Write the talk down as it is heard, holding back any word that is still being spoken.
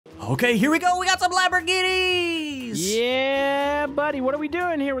Okay, here we go. We got some Lamborghinis. Yeah, buddy. What are we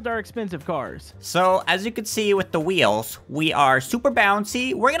doing here with our expensive cars? So, as you can see with the wheels, we are super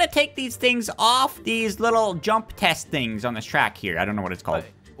bouncy. We're going to take these things off these little jump test things on this track here. I don't know what it's called.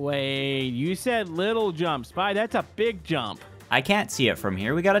 Wait, you said little jump, Spy. That's a big jump. I can't see it from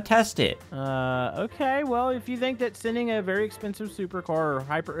here. We got to test it. Okay. Well, if you think that sending a very expensive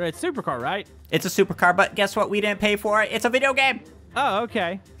supercar or it's supercar, right? It's a supercar, but guess what? We didn't pay for it. It's a video game. Oh,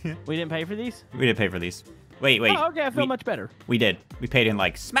 okay. We didn't pay for these? We didn't pay for these. Wait. Oh, okay. I feel much better. We did. We paid in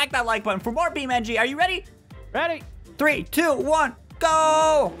likes. Smack that like button for more BeamNG. Are you ready? Ready. 3, 2, 1,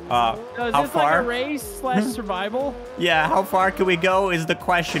 go! So is how this far? like a race slash survival? Yeah, how far can we go is the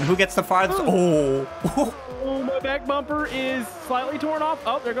question. Who gets the farthest? Oh. Oh, my back bumper is slightly torn off.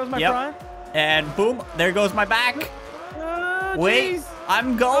 Oh, there goes my front. And boom, there goes my back. Wait, geez.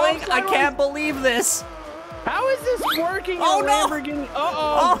 I'm going. I can't believe this. How is this working? Oh, no. Lamborghini?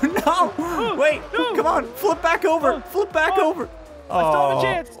 Oh, no. Wait, no. Come on. Flip back over. Flip back over. I stole the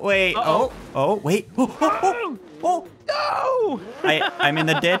chance. Wait. Oh, wait. Oh. No. I'm in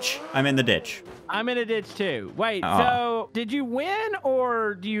the ditch. I'm in the ditch. I'm in a ditch, too. Wait, so did you win,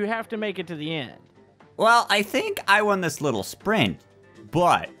 or do you have to make it to the end? Well, I think I won this little sprint,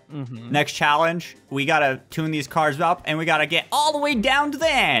 but next challenge, we gotta tune these cars up and we gotta get all the way down to the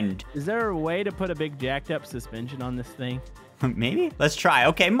end. Is there a way to put a big jacked up suspension on this thing? Maybe? Let's try.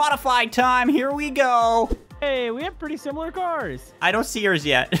 Okay, modify time. Here we go. Hey, we have pretty similar cars. I don't see yours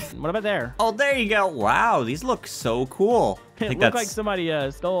yet. What about there? Oh, there you go. Wow, these look so cool. It looked like somebody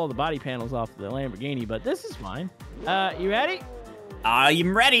stole all the body panels off the Lamborghini, but this is fine. You ready?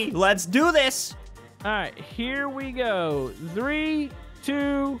 I'm ready. Let's do this. All right, here we go. 3,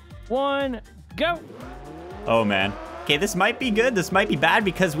 2, 1, go. Oh, man. Okay, this might be good. This might be bad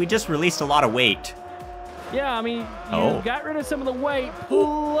because we just released a lot of weight. Yeah, I mean, you got rid of some of the weight,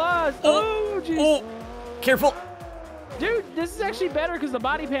 plus... Oh, jeez. Oh, careful. Dude, this is actually better because the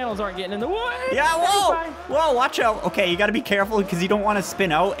body panels aren't getting in the way. Yeah, whoa. Whoa, watch out. Okay, you got to be careful because you don't want to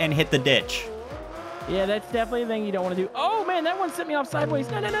spin out and hit the ditch. Yeah, that's definitely a thing you don't want to do. Oh, man, that one sent me off sideways.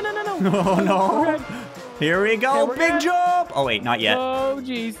 No. Oh, no. Okay. Here we go. Okay, Big jump. Oh, wait, not yet. Oh,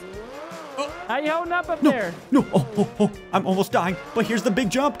 jeez. How you holding up there? No. Oh. I'm almost dying. But here's the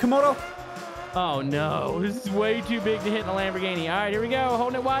big jump, Camodo. Oh, no. This is way too big to hit in a Lamborghini. All right, here we go.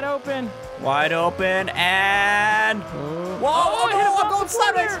 Holding it wide open. Wide open and... Whoa, I'm going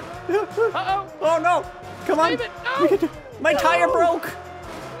sideways. Uh-oh. Oh, no. Come on. Save it. No. My tire broke.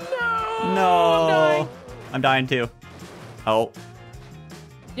 No. I'm dying. I'm dying too. Oh.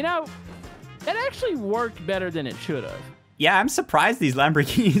 You know, it actually worked better than it should have. Yeah, I'm surprised these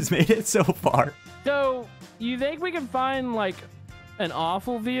Lamborghinis made it so far. So, you think we can find, like, an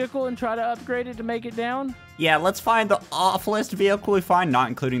awful vehicle and try to upgrade it to make it down? Yeah, let's find the awfulest vehicle we find, not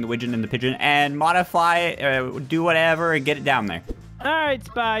including the widget and the pigeon, and modify it, do whatever, and get it down there. All right,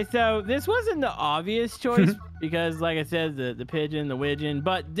 Spy. So this wasn't the obvious choice because, like I said, the pigeon, the widgeon,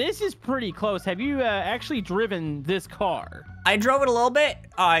 but this is pretty close. Have you actually driven this car? I drove it a little bit.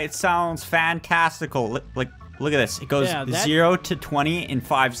 It sounds fantastical. Look at this. It goes 0 to 20 in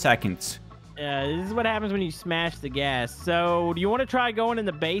 5 seconds. Yeah, this is what happens when you smash the gas. So do you want to try going in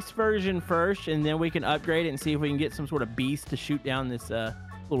the base version first, and then we can upgrade it and see if we can get some sort of beast to shoot down this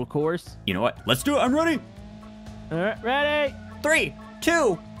little course? You know what? Let's do it. I'm ready. All right, ready? 3,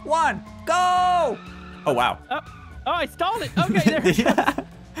 2, 1, go! Oh, wow. Oh, I stalled it. Okay, there we go.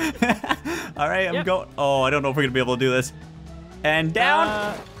 All right, I'm going. Oh, I don't know if we're going to be able to do this. And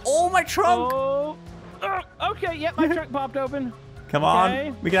down. Oh, my trunk. Okay, yep, my trunk popped open. Come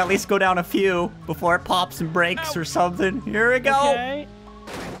on. We can at least go down a few before it pops and breaks or something. Here we go. Okay.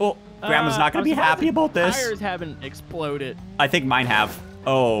 Oh, Grandma's not going to be happy about this. Tires haven't exploded. I think mine have.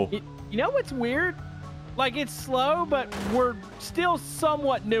 Oh. You know what's weird? Like, it's slow, but we're still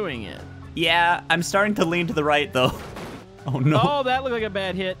somewhat doing it. Yeah, I'm starting to lean to the right, though. Oh, no. Oh, that looked like a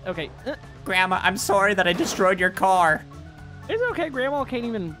bad hit. Okay. Grandma, I'm sorry that I destroyed your car. It's okay. Grandma can't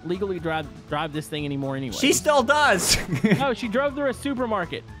even legally drive this thing anymore anyway. She still does. No, she drove through a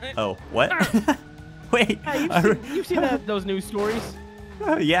supermarket. Oh, what? Wait. Hey, you've seen those news stories?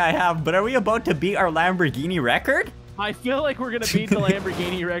 Yeah, I have. But are we about to beat our Lamborghini record? I feel like we're going to beat the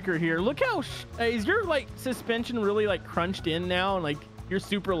Lamborghini record here. Look how... is your, like, suspension really, like, crunched in now? And, like, you're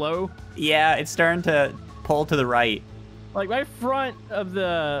super low? Yeah, it's starting to pull to the right. Like, my front of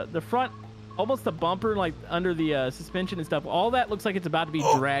the front... Almost the bumper, like, under the suspension and stuff. All that looks like it's about to be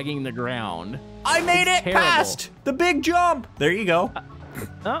dragging the ground. I made it past the big jump. There you go.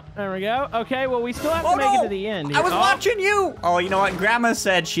 Oh, there we go. Okay, well, we still have to make it to the end here. I was watching you. Oh, you know what? Grandma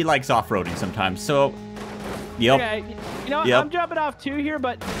said she likes off-roading sometimes, so... Yep. Okay, you know what? Yep. I'm jumping off 2 here,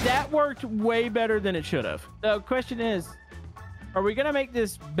 but that worked way better than it should have. The question is, are we gonna make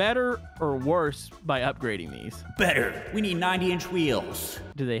this better or worse by upgrading these? Better. We need 90-inch wheels.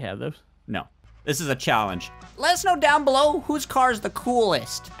 Do they have those? No. This is a challenge. Let us know down below whose car is the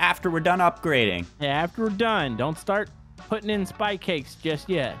coolest after we're done upgrading. Yeah, after we're done, don't start putting in SpyCakes just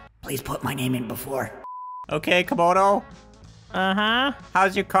yet. Please put my name in before. Okay, Camodo. Uh-huh.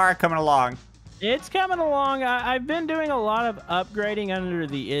 How's your car coming along? It's coming along. I've been doing a lot of upgrading under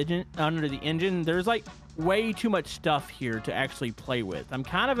the engine. There's like way too much stuff here to actually play with. I'm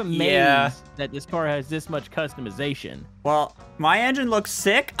kind of amazed that this car has this much customization. Well, my engine looks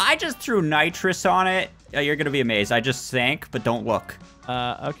sick. I just threw nitrous on it. You're gonna be amazed. I just sank, but don't look.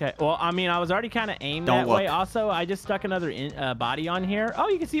 Okay. Well, I mean, I was already kind of aimed that way. Also, I just stuck another body on here. Oh,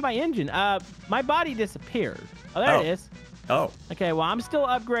 you can see my engine. My body disappeared. Oh, there it is. Oh. Okay, well, I'm still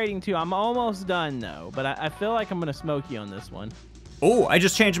upgrading too. I'm almost done though, but I feel like I'm gonna smoke you on this one. Oh, I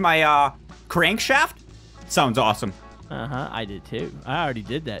just changed my crankshaft. Sounds awesome. Uh-huh, I did too. I already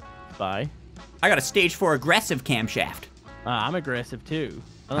did that. Bye. I got a stage 4 aggressive camshaft. I'm aggressive too.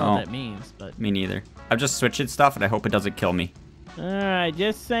 I don't know what that means, but... Me neither. I'm just switching stuff, and I hope it doesn't kill me. All right,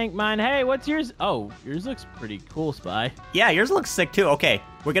 just sank mine. Hey, what's yours? Oh, yours looks pretty cool, Spy. Yeah, yours looks sick too. Okay,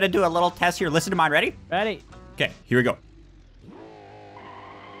 we're gonna do a little test here. Listen to mine. Ready? Ready. Okay, here we go.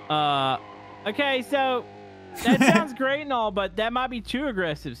 Okay, so that sounds great and all, but that might be too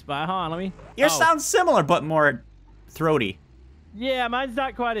aggressive, Spy. Hold on, let me... Yours sounds similar, but more throaty. Yeah, mine's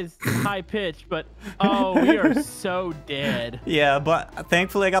not quite as high-pitched, but... Oh, we are so dead. Yeah, but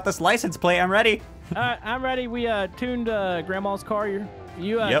thankfully I got this license plate. I'm ready. All right, I'm ready. We tuned Grandma's car.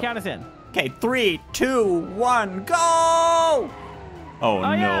 You count us in. Okay, 3, 2, 1, go! Oh,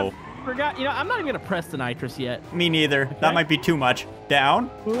 no. Yeah, forgot. You know, I'm not even going to press the nitrous yet. Me neither. Okay. That might be too much.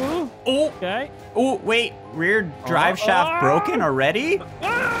 Down. Ooh. Oh. Okay. Oh, wait. Rear drive shaft broken already?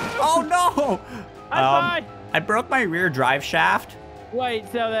 Oh, no. I broke my rear drive shaft. Wait,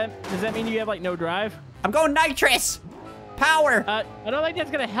 so does that mean you have, like, no drive? I'm going nitrous. Power. I don't think that's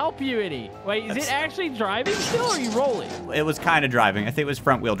going to help you any. Wait, is it actually driving still, or are you rolling? It was kind of driving. I think it was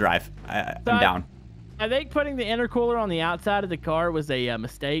front wheel drive. I'm down. I think putting the intercooler on the outside of the car was a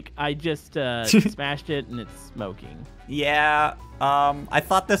mistake. I just smashed it, and it's smoking. Yeah, I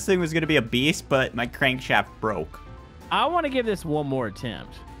thought this thing was going to be a beast, but my crankshaft broke. I want to give this one more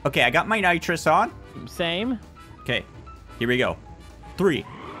attempt. Okay, I got my nitrous on. Same. Okay, here we go. 3.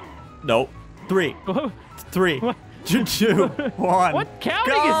 Nope. 3. 3. What? 2, 1. What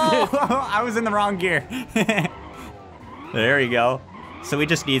counting go! is this? I was in the wrong gear. There you go. So we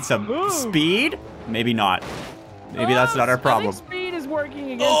just need some speed? Maybe not. Maybe that's not our problem. I think speed is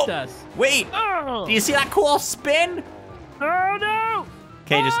working against us. Wait. Oh. Do you see that cool spin? Oh, no.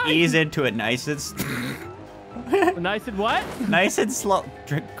 Okay, just ease into it nice and... Nice and what? Nice and slow.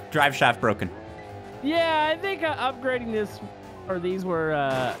 Drive shaft broken. Yeah, I think upgrading these were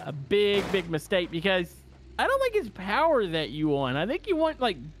a big mistake because I don't think it's power that you want. I think you want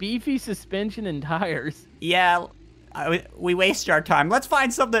like beefy suspension and tires. Yeah, we wasted our time. Let's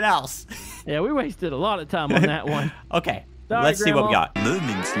find something else. Yeah, we wasted a lot of time on that one. Okay, sorry, let's see what we got.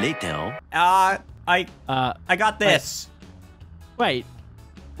 Moments later. I got this. Wait,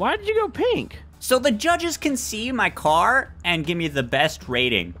 why did you go pink? So the judges can see my car and give me the best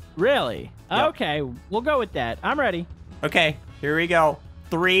rating. Really? Yep. Okay, we'll go with that. I'm ready. Okay, here we go.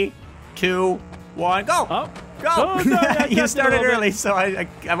 3, 2, 1, go! Oh, go! Oh, no, you started early, so I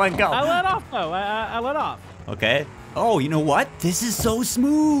went go. I let off though. I let off. Okay. Oh, you know what? This is so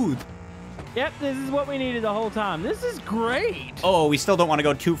smooth. Yep, this is what we needed the whole time. This is great. Oh, we still don't want to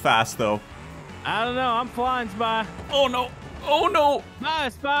go too fast though. I don't know. I'm flying, Spy. Oh no! Oh no! Bye,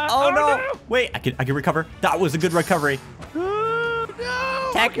 Spy. Oh no! Wait, I can recover. That was a good recovery. Oh,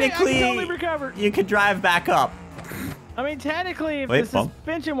 no! Technically, okay, I can totally recover. You could drive back up. I mean, technically, if the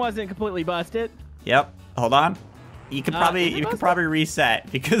suspension wasn't completely busted. Yep. Hold on. You could probably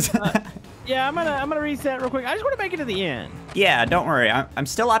reset because. Yeah, I'm gonna reset real quick. I just want to make it to the end. Yeah, don't worry. I'm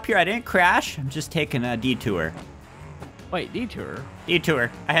still up here. I didn't crash. I'm just taking a detour. Wait, detour? Detour.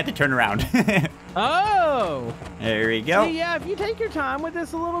 I had to turn around. Oh! There we go. See, yeah, if you take your time with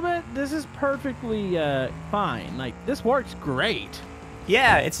this a little bit, this is perfectly fine. Like, this works great.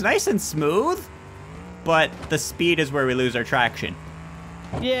 Yeah, it's nice and smooth, but the speed is where we lose our traction.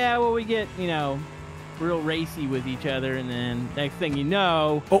 Yeah, well, we get, you know, real racy with each other, and then next thing you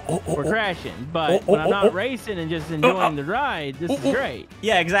know, we're crashing. But when I'm not racing and just enjoying the ride, this is great.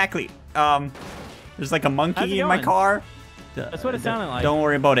 Yeah, exactly. There's like a monkey in my car. That's what it sounded like. Don't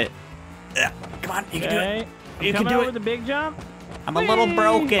worry about it. Come on, you can do it. You can do it with a big jump. I'm a little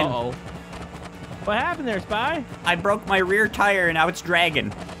broken. Uh-oh. What happened there, Spy? I broke my rear tire and now it's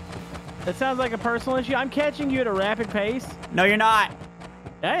dragging. That sounds like a personal issue. I'm catching you at a rapid pace. No, you're not.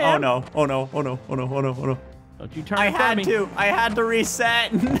 I am. Oh no, oh no, oh no, oh no, oh no, oh no. Don't you turn in front of me. I had to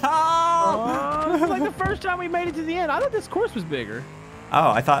reset. No! Oh, this is like the first time we made it to the end. I thought this course was bigger. Oh,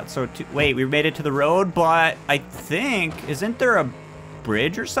 I thought so too. Wait, we made it to the road, but I think, isn't there a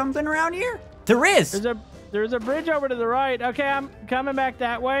bridge or something around here? There is. There's a bridge over to the right. Okay, I'm coming back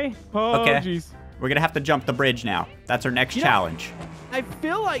that way. Oh, okay. Jeez. We're gonna have to jump the bridge now. That's our next challenge. I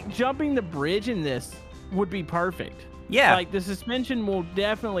feel like jumping the bridge in this would be perfect. Yeah. Like the suspension will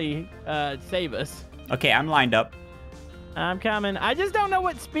definitely save us. Okay, I'm lined up. I'm coming. I just don't know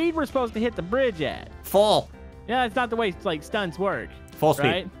what speed we're supposed to hit the bridge at. Full. Yeah, it's not the way like stunts work. Full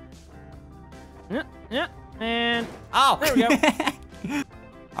speed. Right? Yeah. And oh, there we go.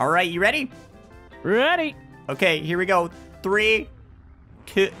 All right, you ready? Ready. Okay, here we go. 3,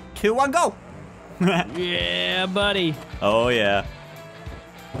 2, 1, go. Yeah, buddy. Oh yeah.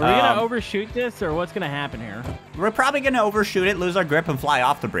 Are we gonna overshoot this, or what's gonna happen here? We're probably gonna overshoot it, lose our grip, and fly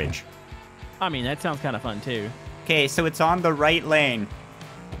off the bridge. I mean, that sounds kind of fun too. Okay, so it's on the right lane.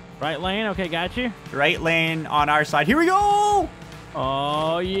 Right lane. Okay, got you. Right lane on our side. Here we go.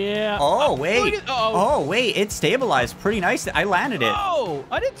 Oh yeah. Oh wait. Oh wait, it stabilized pretty nice. I landed it. Oh,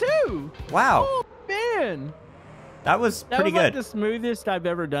 I did too. Wow. Oh man. That was pretty Like good. the smoothest I've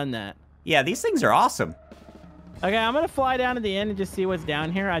ever done that. Yeah, these things are awesome. Okay, I'm gonna fly down to the end and just see what's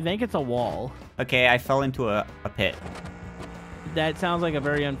down here. I think it's a wall. Okay, I fell into a pit. That sounds like a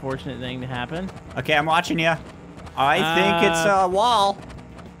very unfortunate thing to happen. Okay, I'm watching you. I think it's a wall.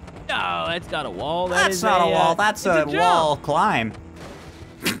 No, that's not a wall. That's not a wall. That's a wall climb.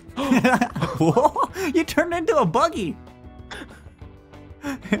 Whoa, you turned into a buggy.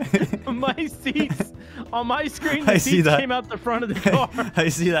 My seats on my screen, the seats came out the front of the car. I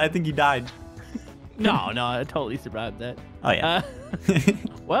see that. I think you died. No, I totally survived that. Oh yeah.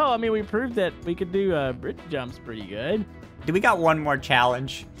 Well, I mean, we proved that we could do bridge jumps pretty good. Do we got one more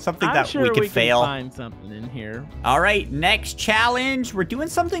challenge? Something I'm that sure we could fail. Can find something in here. All right, next challenge. We're doing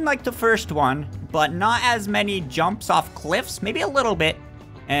something like the first one, but not as many jumps off cliffs. Maybe a little bit.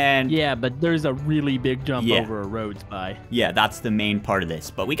 And yeah, but there's a really big jump over a road, Spy. Yeah, that's the main part of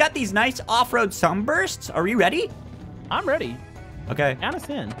this. But we got these nice off-road sunbursts. Are you ready? I'm ready. Okay. Count us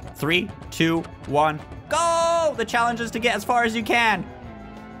in. 3, 2, 1, go! The challenge is to get as far as you can.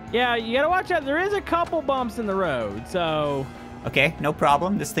 Yeah, you gotta watch out. There is a couple bumps in the road, so... Okay, no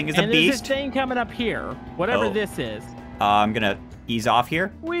problem. This thing is a beast. And there's a thing coming up here, whatever this is. I'm gonna ease off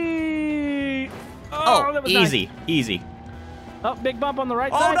here. Whee! Oh, that was easy, nice. easy. Oh, big bump on the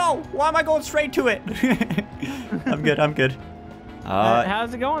right side. Oh no! Why am I going straight to it? I'm good, I'm good.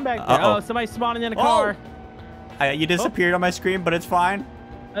 How's it going back there? Oh, somebody's spawning in a car. You disappeared on my screen, but it's fine.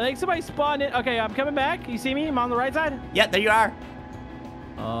 I think somebody spawned in. Okay, I'm coming back. You see me? I'm on the right side. Yeah, there you are.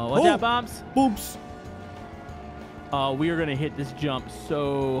 Watch out, bumps. Boops. Oh, we are going to hit this jump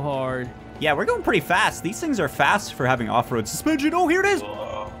so hard. Yeah, we're going pretty fast. These things are fast for having off-road suspension. Oh, here it is.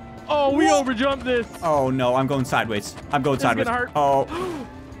 Oh, we overjumped this. Oh, no, I'm going sideways. I'm going sideways. Gonna hurt.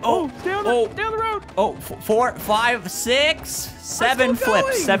 Oh, down the road. Oh, 4, 5, 6, 7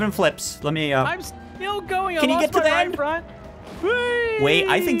 flips. 7 flips. Let me, I'm still going. Can you get to the end? Front. Wait,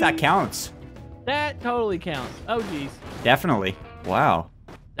 I think that counts. That totally counts. Oh, geez. Definitely. Wow.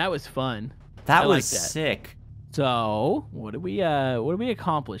 That was fun. That was sick. So, what did we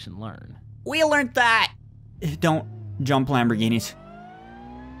accomplish and learn? We learned that don't jump Lamborghinis.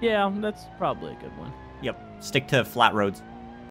 Yeah, that's probably a good one. Yep. Stick to flat roads.